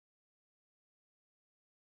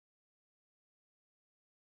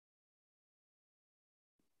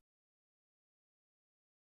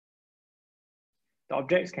 The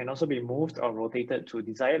objects can also be moved or rotated to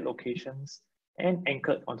desired locations and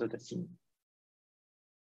anchored onto the scene.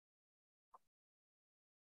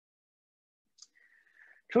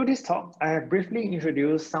 Through this talk, I have briefly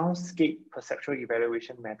introduced soundscape perceptual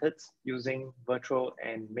evaluation methods using virtual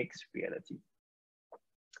and mixed reality.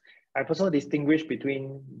 I've also distinguished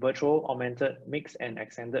between virtual, augmented, mixed, and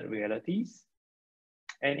extended realities,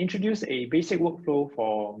 and introduced a basic workflow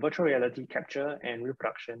for virtual reality capture and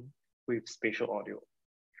reproduction with spatial audio.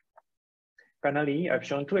 Finally, I've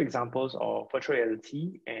shown two examples of virtual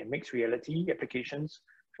reality and mixed reality applications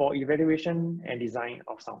for evaluation and design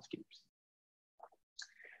of soundscapes.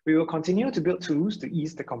 We will continue to build tools to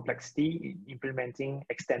ease the complexity in implementing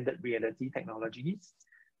extended reality technologies,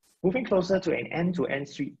 moving closer to an end-to-end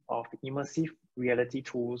suite of immersive reality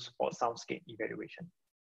tools for soundscape evaluation.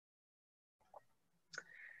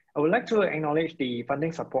 I would like to acknowledge the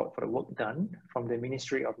funding support for the work done from the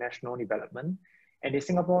Ministry of National Development and the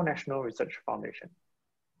Singapore National Research Foundation.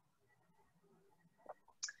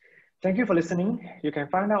 Thank you for listening. You can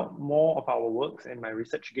find out more of our works in my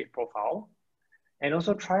ResearchGate profile, and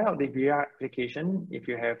also try out the VR application if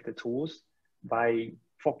you have the tools by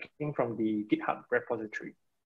forking from the GitHub repository.